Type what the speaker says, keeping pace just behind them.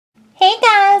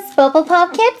Bubble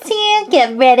Pop Kids here.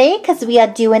 Get ready, because we are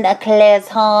doing a Claire's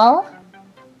haul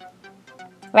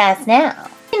right now.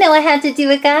 You know I had to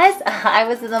do it, guys. I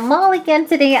was in the mall again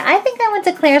today. I think I went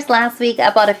to Claire's last week.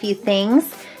 I bought a few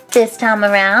things. This time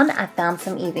around, I found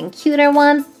some even cuter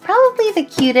ones. Probably the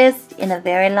cutest in a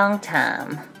very long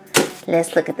time.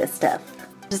 Let's look at this stuff.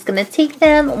 I'm just going to take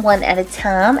them one at a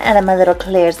time out of my little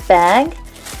Claire's bag.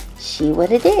 See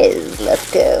what it is.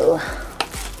 Let's go.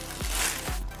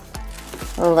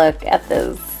 Look at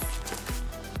this.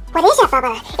 What is it,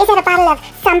 Bubba? Is it a bottle of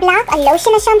sunblock or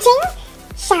lotion or something?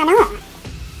 Shannon.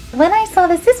 When I saw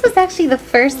this was actually the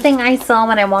first thing I saw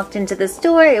when I walked into the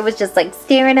store. It was just like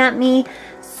staring at me.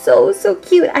 So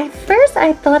cute. At first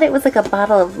I thought it was like a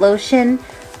bottle of lotion,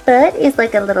 but it's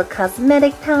like a little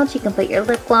cosmetic pouch. You can put your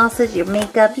lip glosses, your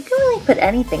makeup. You can really put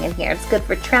anything in here. It's good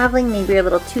for traveling, maybe your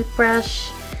little toothbrush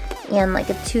and like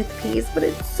a toothpaste, but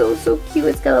it's so cute.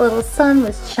 It's got a little sun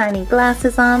with shiny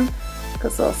glasses on.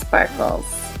 Those little sparkles.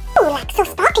 Ooh, like so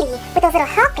sparkly with those little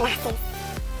hawk glasses.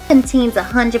 Contains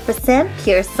 100%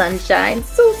 pure sunshine.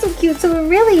 So cute. So it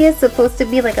really is supposed to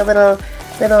be like a little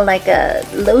like a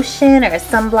lotion or a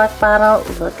sunblock bottle.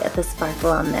 Look at the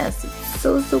sparkle on this. It's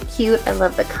so cute. I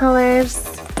love the colors.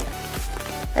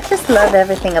 I just love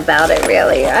everything about it,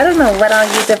 really. I don't know what I'll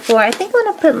use it for. I think I'm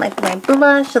gonna put like my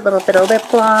blush, a little bit of lip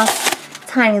gloss,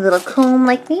 tiny little comb,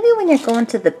 like maybe when you're going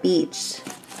to the beach.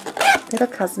 Little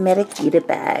cosmetic beauty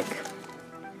bag.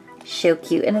 So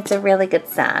cute, and it's a really good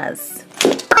size.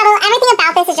 Although everything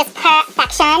about this is just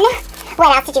perfection.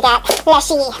 What else did you get? Let's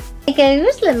see. Here it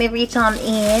goes. Let me reach on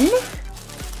in.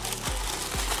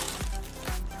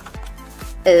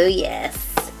 Oh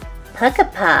yes. Pucker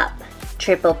Pop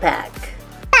triple pack.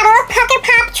 Bubble Pucker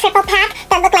Pop triple pack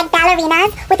that look like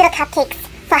ballerinas with little cupcakes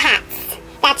for hats.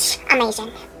 That's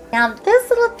amazing. Now this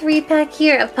little 3-pack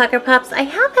here of Pucker Pops, I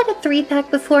have had a 3-pack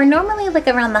before. Normally like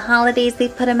around the holidays they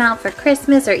put them out for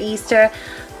Christmas or Easter.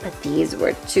 But these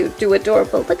were too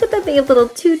adorable. Look at them. They have little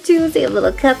tutus, they have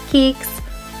little cupcakes,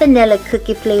 vanilla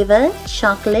cookie flavor,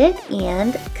 chocolate,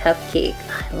 and cupcake.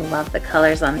 I love the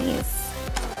colors on these.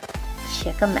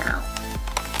 Check them out.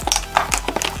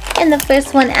 And the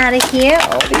first one out of here,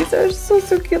 oh, these are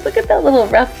so cute. Look at that little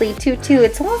ruffly tutu.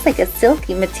 It's almost like a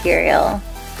silky material.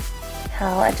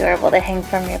 How adorable to hang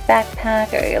from your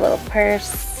backpack or your little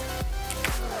purse.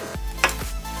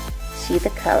 See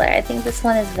the color. I think this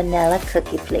one is vanilla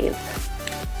cookie flavor.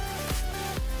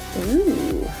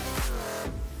 Ooh.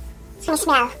 Let me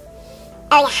smell.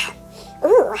 Oh yeah.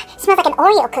 Ooh, smells like an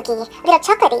Oreo cookie. A little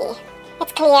chocolatey.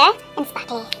 It's clear and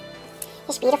sparkly.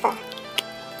 It's beautiful.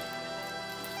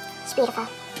 It's beautiful.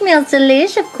 Smells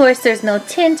delish. Of course, there's no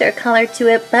tint or color to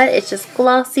it, but it's just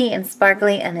glossy and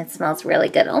sparkly, and it smells really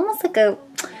good. Almost like a,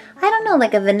 I don't know,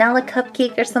 like a vanilla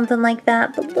cupcake or something like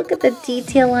that. But look at the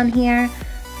detail on here.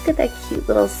 Look at that cute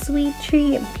little sweet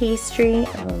treat and pastry.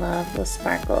 I love those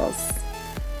sparkles.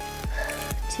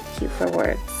 Too cute for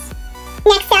words.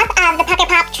 Next up of the Pucker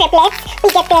Pop triplets, we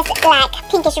get this like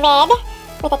pinkish red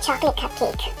with a chocolate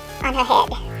cupcake on her head.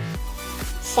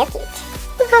 So cute.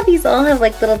 Look how these all have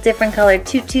like little different colored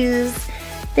tutus.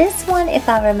 This one, if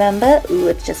I remember, ooh,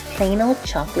 it's just plain old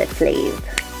chocolate flavor.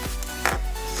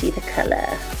 See the color.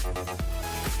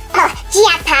 Oh,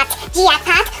 jackpot!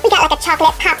 We got like a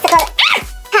chocolate popsicle.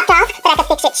 Popped off, but I can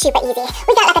fix it super easy.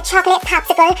 We got like a chocolate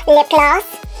popsicle lip gloss.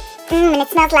 And it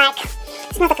smells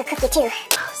like a cookie too.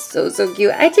 Oh, so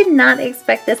cute. I did not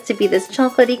expect this to be this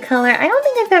chocolatey color. I don't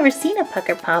think I've ever seen a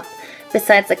Pucker Pop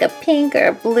besides like a pink or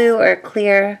a blue or a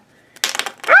clear.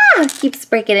 Ah, it keeps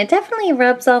breaking. It definitely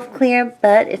rubs off clear,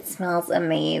 but it smells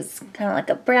amazing. Kind of like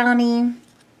a brownie.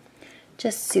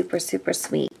 Just super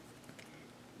sweet.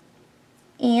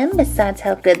 And besides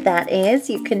how good that is,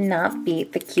 you cannot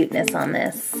beat the cuteness on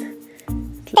this.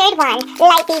 Third one,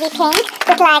 light baby pink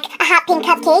with like a hot pink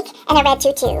cupcake and a red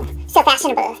tutu. So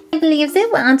fashionable. Leaves it.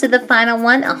 We're on to the final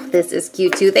one. Oh, this is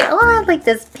cute too. They all have like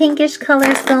this pinkish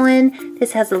colors going.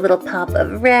 This has a little pop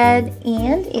of red,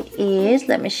 and it is,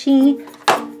 let me see,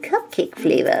 cupcake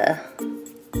flavor.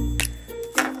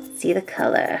 See the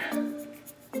color.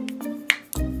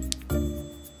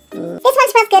 This one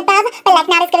smells good, Bub, but like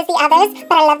not as good as the others.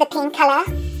 But I love the pink color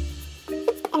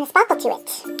and the sparkle to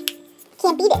it.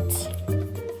 Can't beat it.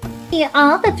 Here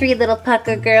are the 3 little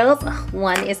pucker girls. Oh,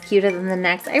 one is cuter than the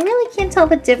next. I really can't tell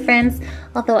the difference,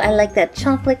 although I like that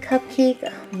chocolate cupcake.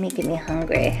 Oh, making me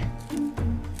hungry.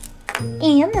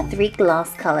 And the 3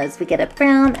 gloss colors. We get a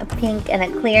brown, a pink, and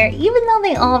a clear. Even though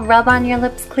they all rub on your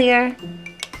lips clear,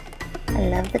 I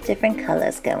love the different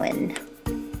colors going.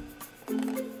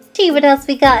 See what else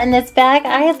we got in this bag.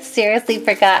 I seriously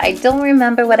forgot. I don't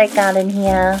remember what I got in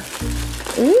here.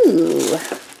 Ooh.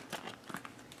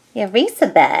 eraser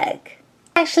bag.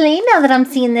 Actually, now that I'm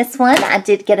seeing this one, I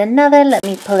did get another. Let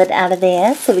me pull it out of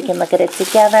there so we can look at it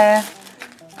together.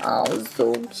 Oh,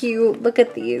 so cute. Look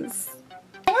at these.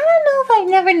 I don't know if I've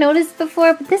never noticed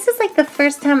before, but this is like the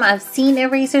first time I've seen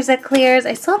erasers at Claire's.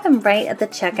 I saw them right at the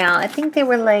checkout. I think they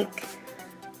were like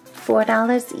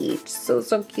 $4 each.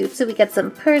 So cute. So we got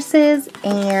some purses,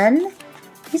 and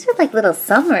these are like little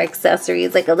summer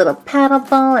accessories, like a little paddle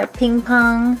ball or ping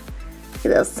pong,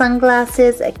 little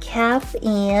sunglasses, a cap,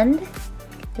 and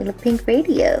a little pink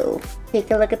radio. Take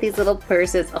a look at these little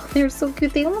purses. Oh, they're so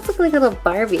cute. They almost look like little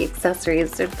Barbie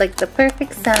accessories. They're like the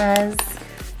perfect size.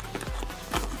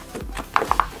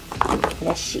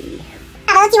 Fleshy.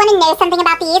 Oh, do you want to know something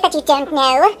about these that you don't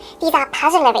know? These are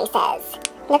puzzle erasers.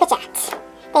 Look at that.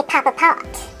 They pop apart.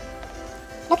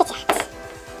 Look at that.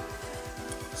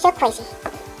 So crazy.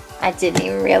 I didn't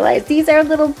even realize these are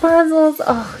little puzzles.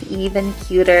 Oh, even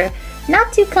cuter.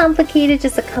 Not too complicated,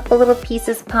 just a couple little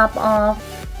pieces pop off.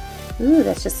 Ooh,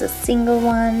 that's just a single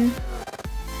one.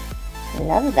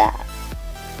 Love that.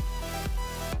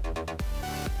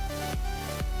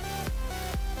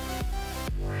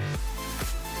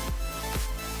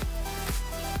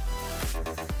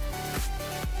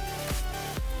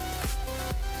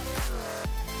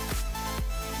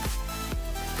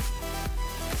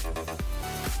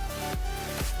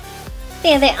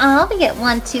 There they are. We get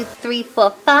 1, 2, 3, 4,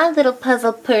 5 little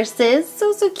puzzle purses.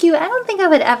 So cute. I don't think I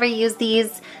would ever use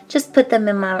these. Just put them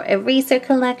in my eraser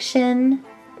collection.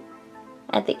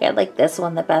 I think I like this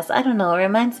one the best. I don't know. It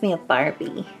reminds me of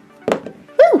Barbie.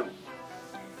 Woo!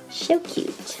 So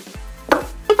cute. And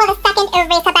for the second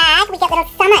eraser bag, we get little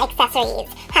summer accessories.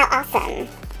 How awesome.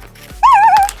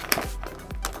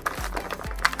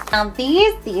 Now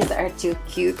these are too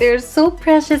cute. They're so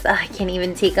precious. Oh, I can't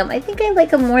even take them. I think I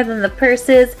like them more than the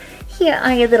purses. Here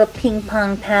are your little ping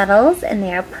pong paddles, and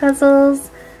they are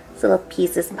puzzles. These little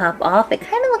pieces pop off. It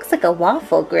kind of looks like a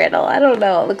waffle griddle. I don't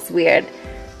know. It looks weird.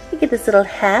 You get this little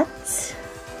hat.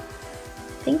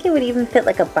 I think it would even fit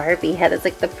like a Barbie head. It's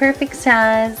like the perfect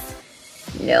size.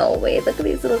 No way. Look at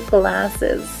these little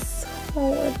glasses.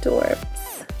 So adorable.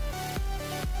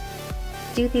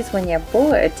 Do these when you're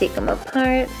bored. Take them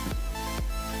apart.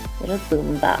 Little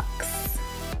boom box.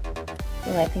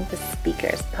 Oh, I think the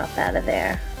speakers pop out of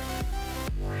there.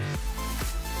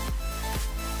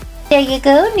 There you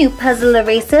go, new puzzle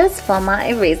erasers for my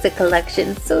eraser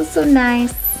collection. So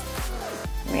nice.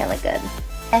 Really good.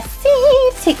 Let's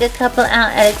see. Take a couple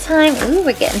out at a time. Ooh,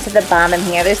 we're getting to the bottom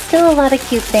here. There's still a lot of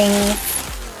cute things.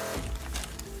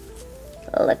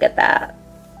 Look at that.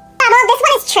 Well, this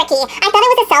one is tricky. I thought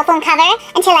it was a cell phone cover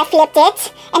until I flipped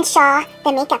it and saw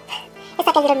the makeup. It's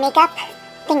like a little makeup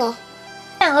thingy.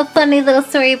 Now, a funny little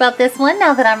story about this one,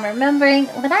 now that I'm remembering.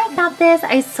 When I got this,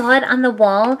 I saw it on the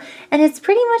wall, and it's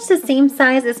pretty much the same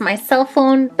size as my cell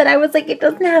phone, but I was like, it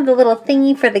doesn't have the little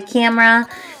thingy for the camera,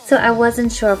 so I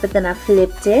wasn't sure, but then I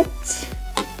flipped it,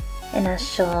 and I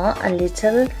saw a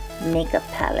little makeup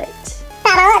palette.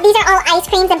 Bubble, these are all ice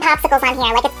creams and popsicles on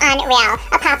here, like it's unreal.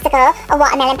 A popsicle, a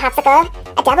watermelon popsicle,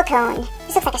 a double cone.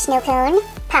 This looks like a snow cone,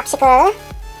 popsicle.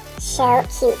 So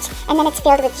cute. And then it's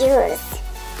filled with jewels.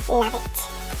 Love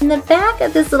it. In the back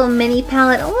of this little mini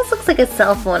palette, almost looks like a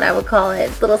cell phone, I would call it.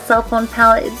 Little cell phone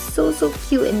palette. It's so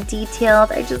cute and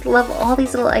detailed. I just love all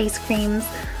these little ice creams.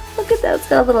 Look at that, it's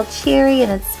got a little cherry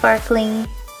and it's sparkling.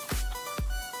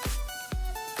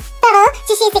 Bubble,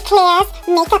 this is the Claire's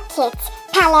makeup kit.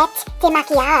 Palette de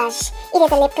maquillage. It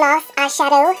is a lip gloss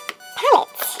eyeshadow palette.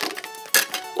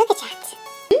 Look at that.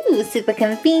 Ooh, super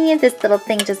convenient. This little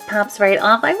thing just pops right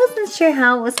off. I wasn't sure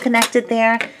how it was connected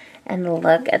there. And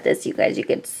look at this, you guys. You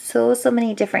get so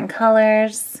many different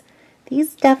colors.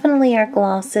 These definitely are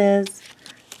glosses.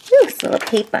 Ooh, there's a little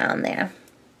paper on there.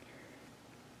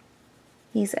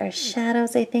 These are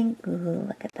shadows, I think. Ooh,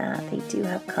 look at that. They do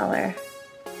have color.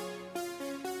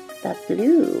 That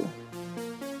blue.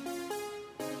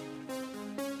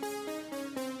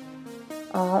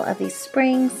 All of these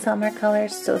spring, summer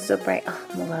colors, so bright. Oh,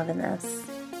 I'm loving this.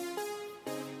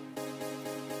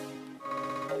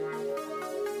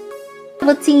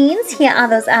 Little teens, here are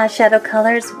those eyeshadow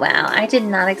colors. Wow, I did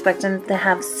not expect them to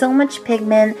have so much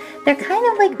pigment. They're kind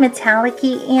of like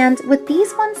metallic-y, and with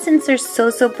these ones, since they're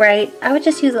so bright, I would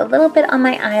just use a little bit on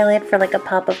my eyelid for like a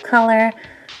pop of color.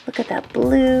 Look at that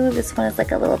blue. This one is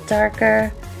like a little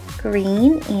darker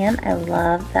green, and I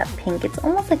love that pink. It's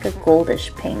almost like a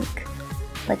goldish pink.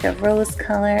 Like a rose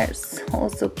color,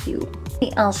 so cute. We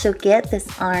also get this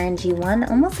orangey one,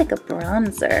 almost like a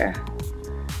bronzer.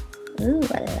 Ooh,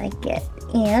 I like it.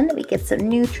 And we get some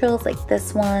neutrals like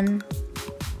this one.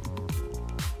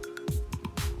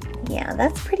 Yeah,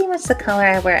 that's pretty much the color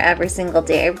I wear every single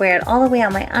day. I wear it all the way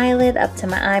on my eyelid up to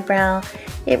my eyebrow.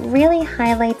 It really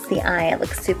highlights the eye. It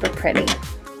looks super pretty.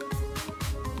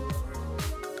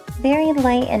 Very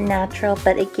light and natural,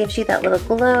 but it gives you that little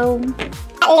glow.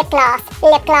 Lip gloss.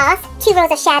 Lip gloss. 2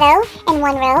 rows of shadow and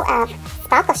 1 row of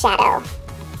sparkle shadow.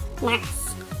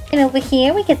 Nice. And over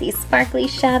here we get these sparkly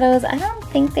shadows. I don't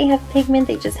think they have pigment.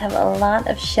 They just have a lot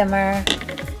of shimmer.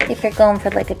 If you're going for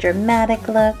like a dramatic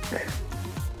look.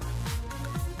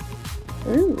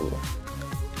 Ooh.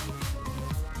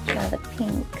 Now the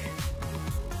pink.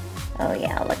 Oh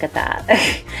yeah, look at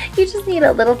that. You just need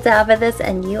a little dab of this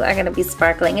and you are gonna be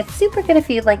sparkling. It's super good if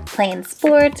you like playing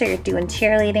sports or you're doing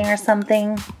cheerleading or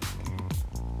something.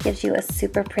 Gives you a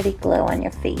super pretty glow on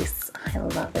your face. I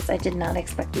love this. I did not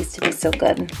expect these to be so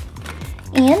good.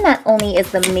 And not only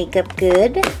is the makeup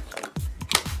good,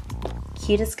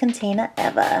 cutest container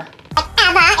ever.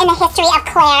 Ever in the history of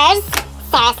Claire's.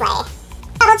 Seriously.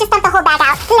 I will just dump the whole bag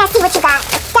out. Let's see what you got.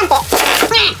 Dump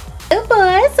it. Oh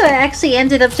boy, so I actually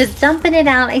ended up just dumping it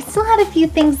out. I still had a few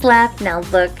things left. Now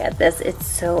look at this. It's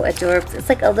so adorable. It's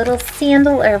like a little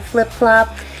sandal or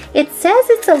flip-flop. It says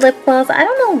it's a lip gloss. I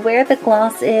don't know where the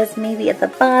gloss is. Maybe at the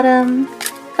bottom.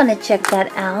 Gonna check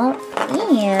that out.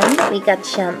 And we got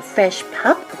some fresh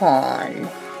popcorn.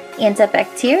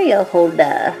 Antibacterial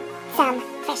holder. Some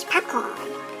fresh popcorn.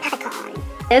 Popcorn.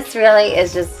 This really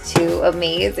is just too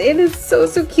amazing. It is so,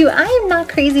 so cute. I am not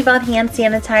crazy about hand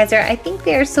sanitizer. I think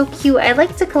they are so cute. I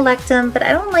like to collect them, but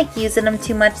I don't like using them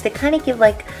too much. They kind of give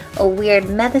like a weird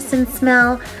medicine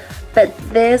smell. But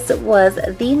this was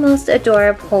the most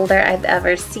adorable holder I've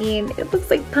ever seen. It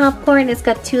looks like popcorn. It's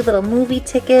got 2 little movie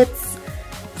tickets.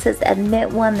 It says admit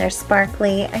one. They're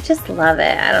sparkly. I just love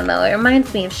it. I don't know. It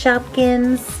reminds me of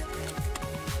Shopkins.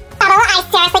 I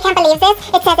seriously can't believe this.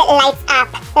 It says it lights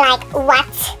up. Like,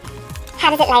 what? How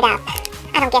does it light up?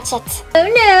 I don't get it. Oh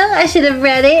no, I should have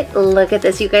read it. Look at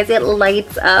this, you guys. It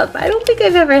lights up. I don't think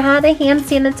I've ever had a hand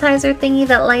sanitizer thingy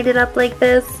that lighted up like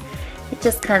this. It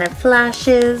just kind of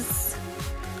flashes.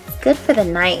 It's good for the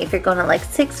night if you're going to like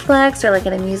Six Flags or like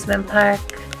an amusement park.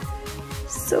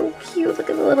 So cute. Look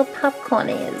at the little popcorn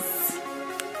is.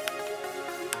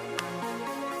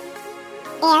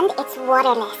 And it's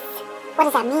waterless. What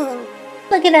does that mean?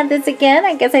 Looking at this again,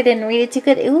 I guess I didn't read it too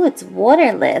good. Ooh, it's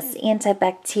waterless,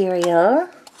 antibacterial.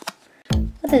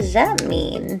 What does that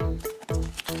mean?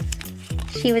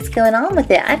 See what's going on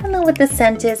with it. I don't know what the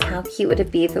scent is. How cute would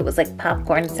it be if it was like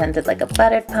popcorn scented, like a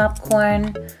buttered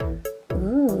popcorn?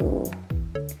 Ooh.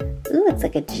 Ooh, it's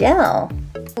like a gel.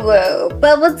 Whoa,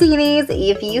 Bubble Teenies,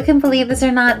 if you can believe this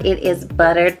or not, it is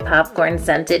buttered popcorn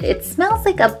scented. It smells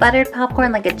like a buttered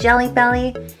popcorn, like a Jelly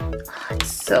Belly. Oh,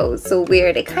 it's so, so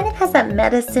weird. It kind of has that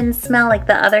medicine smell like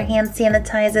the other hand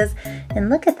sanitizers. And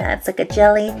look at that, it's like a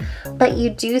jelly. But you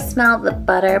do smell the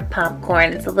butter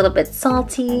popcorn. It's a little bit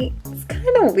salty. It's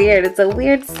kind of weird. It's a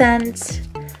weird scent,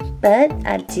 but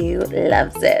I do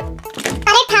loves it.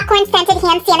 Buttered popcorn scented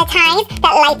hand sanitize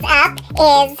that lights up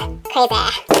is crazy.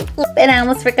 And I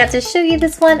almost forgot to show you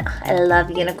this one. I love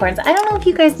unicorns. I don't know if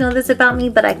you guys know this about me,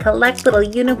 but I collect little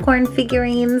unicorn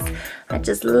figurines. I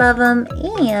just love them.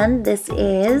 And this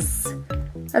is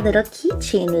a little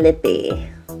keychain lippy.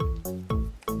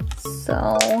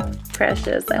 So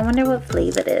precious. I wonder what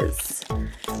flavor it is. I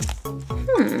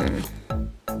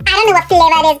don't know what flavor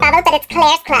it is, Bubble, but it's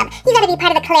Claire's Club. You gotta be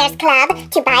part of the Claire's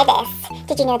Club to buy this.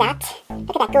 Did you know that?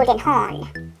 Look at that golden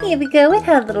horn. Here we go. It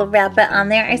had a little wrapper on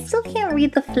there. I still can't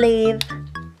read the flavor.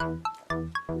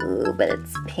 Ooh, but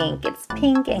it's pink. It's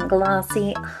pink and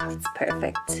glossy. Oh, it's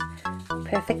perfect.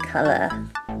 Perfect color.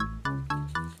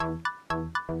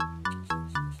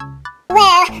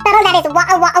 Well, Bubble, that is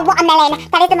watermelon.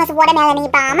 That is the most watermelon-y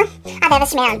balm I've ever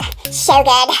smelled. So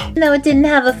good. No, it didn't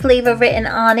have a flavor written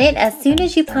on it. As soon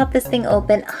as you pop this thing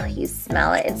open, oh, you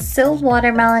smell it. It's so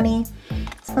watermelon-y.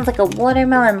 It smells like a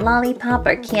watermelon lollipop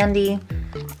or candy.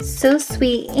 So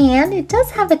sweet, and it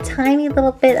does have a tiny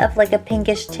little bit of like a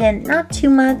pinkish tint, not too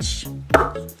much,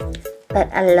 but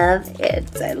I love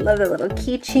it. I love the little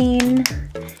keychain.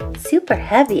 Super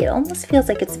heavy. It almost feels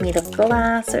like it's made of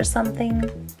glass or something.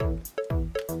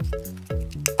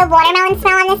 The watermelon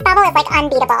smell on this, Bubble, is like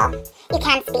unbeatable. You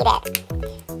can't beat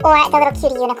it. Or the little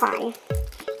cutie unicorn.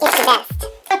 It's the best.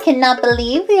 I cannot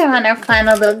believe we are on our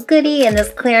final little goodie in this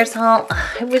Claire's haul.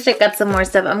 I wish I got some more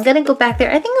stuff. I'm gonna go back there.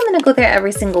 I think I'm gonna go there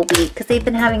every single week because they've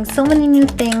been having so many new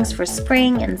things for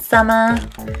spring and summer.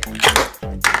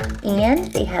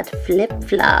 And they had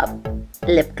flip-flop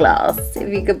lip gloss, if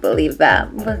you could believe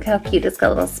that. Look how cute. It's got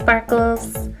little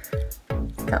sparkles.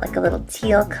 It's got like a little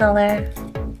teal color.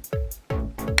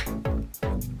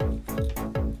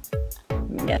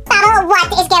 Bubble,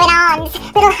 what is going on?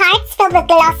 Little hearts filled with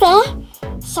glossy.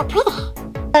 So pretty.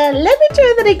 Let me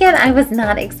try that again. I was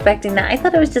not expecting that. I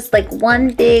thought it was just like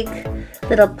one big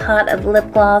little pot of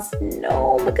lip gloss.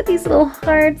 No, look at these little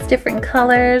hearts, different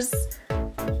colors.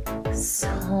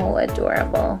 So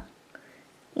adorable.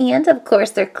 And of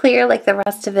course they're clear like the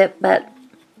rest of it, but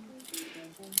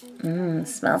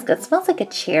smells good. Smells like a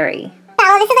cherry.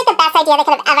 Oh, this is like the best idea they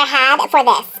could have ever had for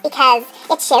this because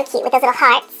it's so cute with those little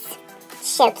hearts.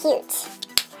 So cute.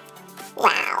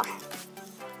 Wow.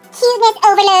 Cuteness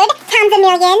overload times a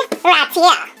million right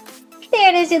here. There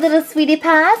it is, you little sweetie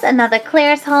pies. Another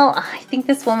Claire's haul. Oh, I think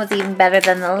this one was even better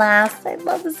than the last. I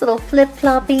love this little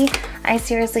flip-floppy. I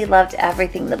seriously loved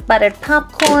everything. The buttered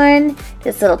popcorn,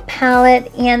 this little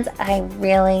palette, and I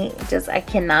really I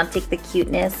cannot take the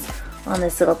cuteness on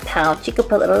this little pouch. You could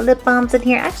put little lip balms in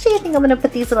here. Actually, I think I'm going to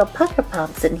put these little pucker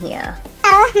pops in here.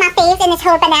 Oh, my faves in this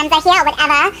whole Bonanza here,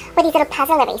 whatever, with these little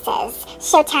puzzle erasers.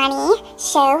 So tiny,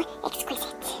 so exquisite.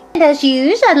 And as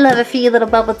usual, I'd love it for you little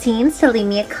bubble teens to leave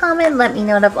me a comment. Let me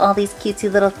know out of all these cutesy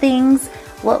little things,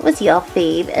 what was your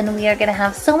fave? And we are going to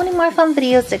have so many more fun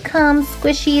videos to come.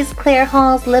 Squishies, Claire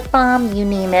hauls, lip balm, you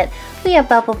name it. We are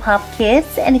Bubble Pop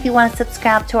Kids, and if you want to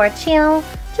subscribe to our channel,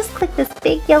 just click this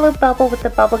big yellow bubble with the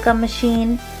bubblegum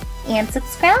machine and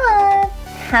subscribe.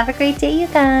 Have a great day, you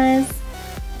guys.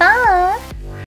 Bye.